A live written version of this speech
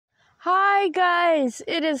Hi guys,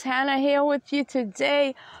 it is Hannah here with you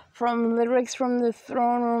today from Lyrics from the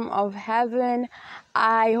Throne Room of Heaven.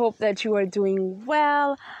 I hope that you are doing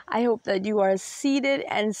well. I hope that you are seated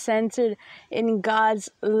and centered in God's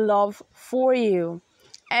love for you.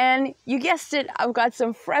 And you guessed it, I've got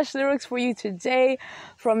some fresh lyrics for you today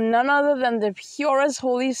from none other than the purest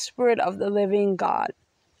Holy Spirit of the living God.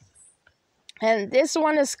 And this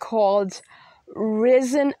one is called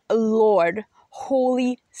Risen Lord,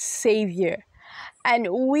 Holy Savior. And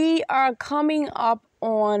we are coming up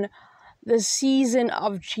on the season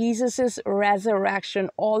of Jesus's resurrection,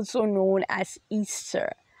 also known as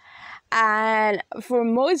Easter. And for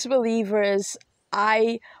most believers,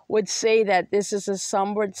 I would say that this is a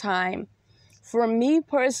somber time. For me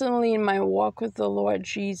personally, in my walk with the Lord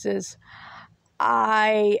Jesus,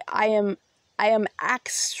 I am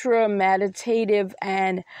extra meditative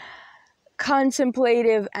and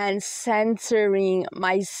contemplative and centering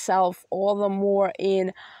myself all the more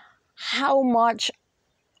in how much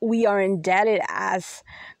we are indebted as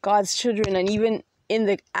God's children, and even in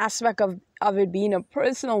the aspect of it being a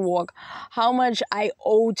personal walk, how much I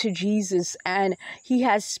owe to Jesus, and He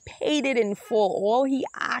has paid it in full. All He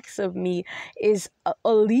asks of me is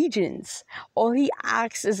allegiance. All He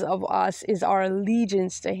asks of us is our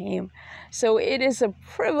allegiance to Him. So it is a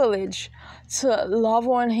privilege to love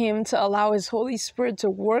on Him, to allow His Holy Spirit to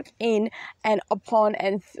work in and upon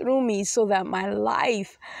and through me so that my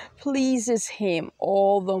life pleases Him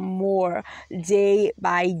all the more day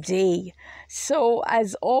by day. So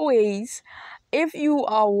as always, if you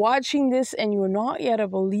are watching this and you're not yet a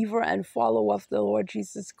believer and follower of the Lord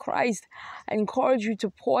Jesus Christ, I encourage you to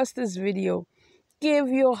pause this video. Give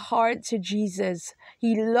your heart to Jesus.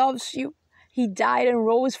 He loves you. He died and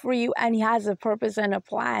rose for you, and He has a purpose and a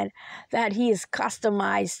plan that He is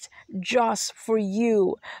customized just for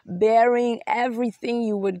you, bearing everything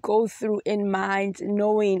you would go through in mind,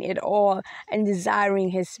 knowing it all and desiring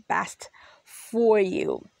His best for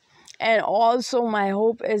you. And also my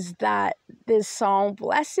hope is that this song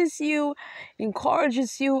blesses you,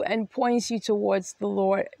 encourages you, and points you towards the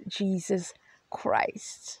Lord Jesus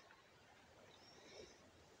Christ.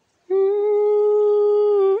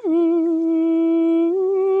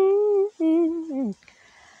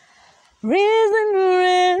 Risen,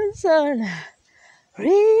 risen,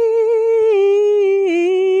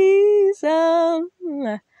 risen,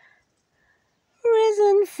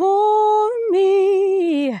 risen for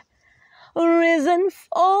me, risen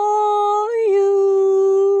for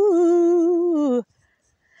you.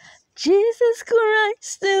 Jesus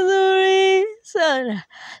Christ is risen,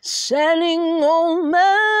 setting all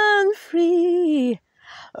men free.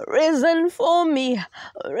 Risen for me,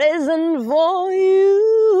 risen for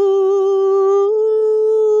you.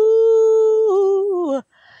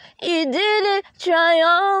 He did it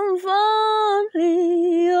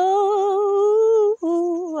triumphantly.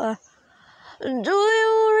 Oh, do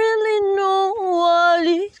you really know what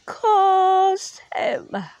it cost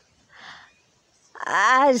Him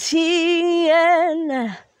as He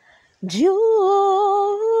endured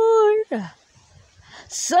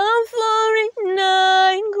suffering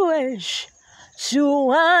anguish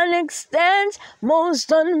to an extent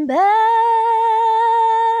most unbearable?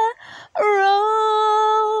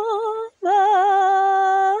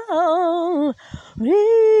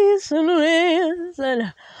 Risen,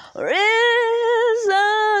 risen,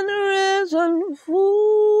 risen, risen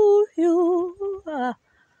for you,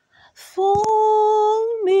 for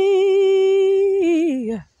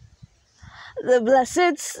me, the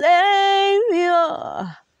blessed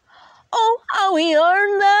Savior. Oh, how He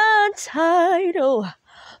earned that title,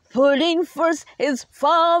 putting first His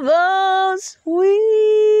Father's will.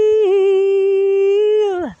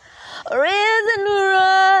 Risen,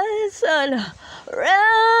 risen,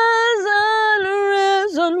 risen,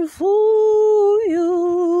 risen for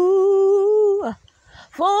you,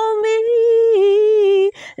 for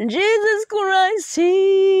me. Jesus Christ,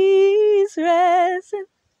 He's risen.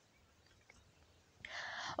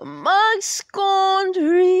 Marked, scorned,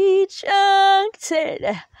 rejected,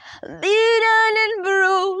 beaten and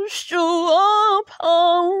bruised to a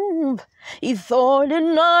pulp. He thought it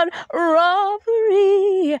not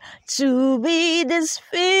robbery to be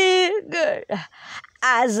disfigured,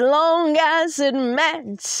 as long as it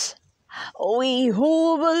meant we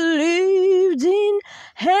who believed in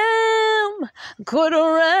Him could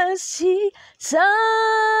rest eternally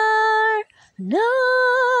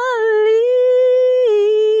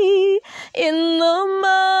in the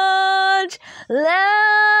matchless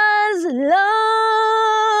love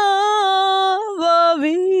of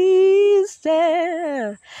His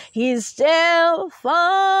death. His steadfast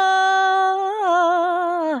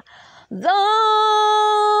the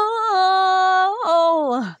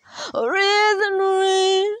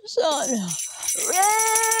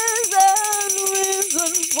risen,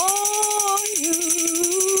 risen for you.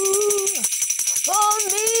 For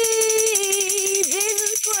me,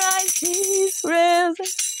 Jesus Christ, He's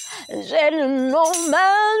risen, setting no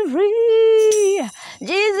man free.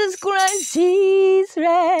 Jesus Christ, He's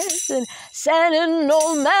risen, setting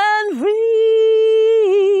no man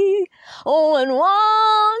free. Oh, and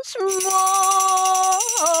once more,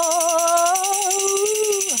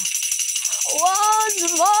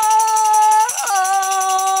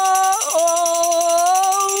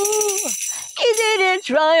 He did it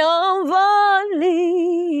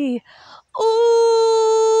triumphantly.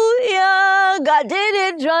 Ooh, yeah, God did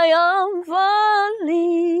it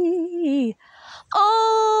triumphantly.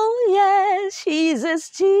 Oh, yes,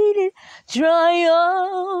 Jesus did it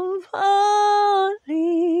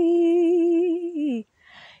triumphantly.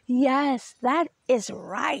 Yes, that is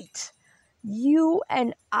right. You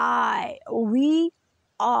and I, we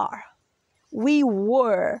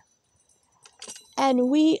were, and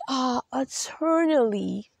we are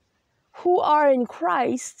eternally, who are in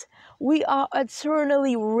Christ, we are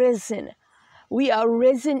eternally risen. We are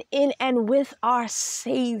risen in and with our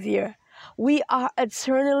Savior. We are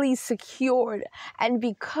eternally secured. And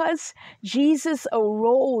because Jesus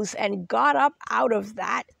arose and got up out of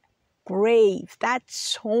that grave, that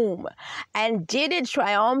tomb, and did it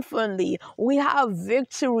triumphantly, we have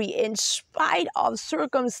victory in spite of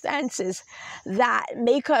circumstances that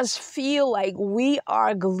make us feel like we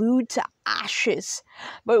are glued to ashes.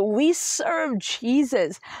 But we serve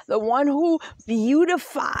Jesus, the one who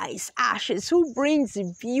beautifies ashes, who brings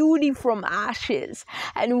beauty from ashes.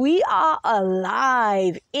 And we are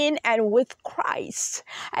alive in and with Christ.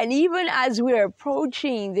 And even as we're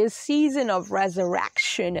approaching this season of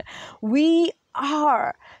resurrection, we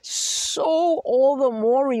are so all the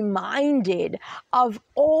more reminded of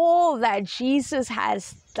all that Jesus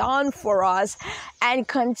has done for us and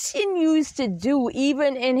continues to do,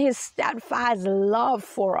 even in His steadfast love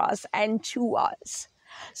for us and to us.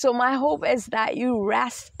 So my hope is that you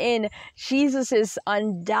rest in Jesus's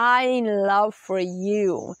undying love for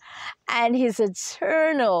you and His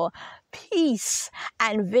eternal peace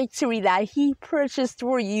and victory that He purchased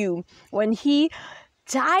for you when He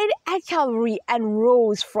died at Calvary and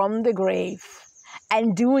rose from the grave,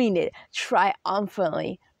 and doing it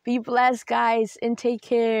triumphantly. Be blessed, guys, and take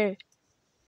care.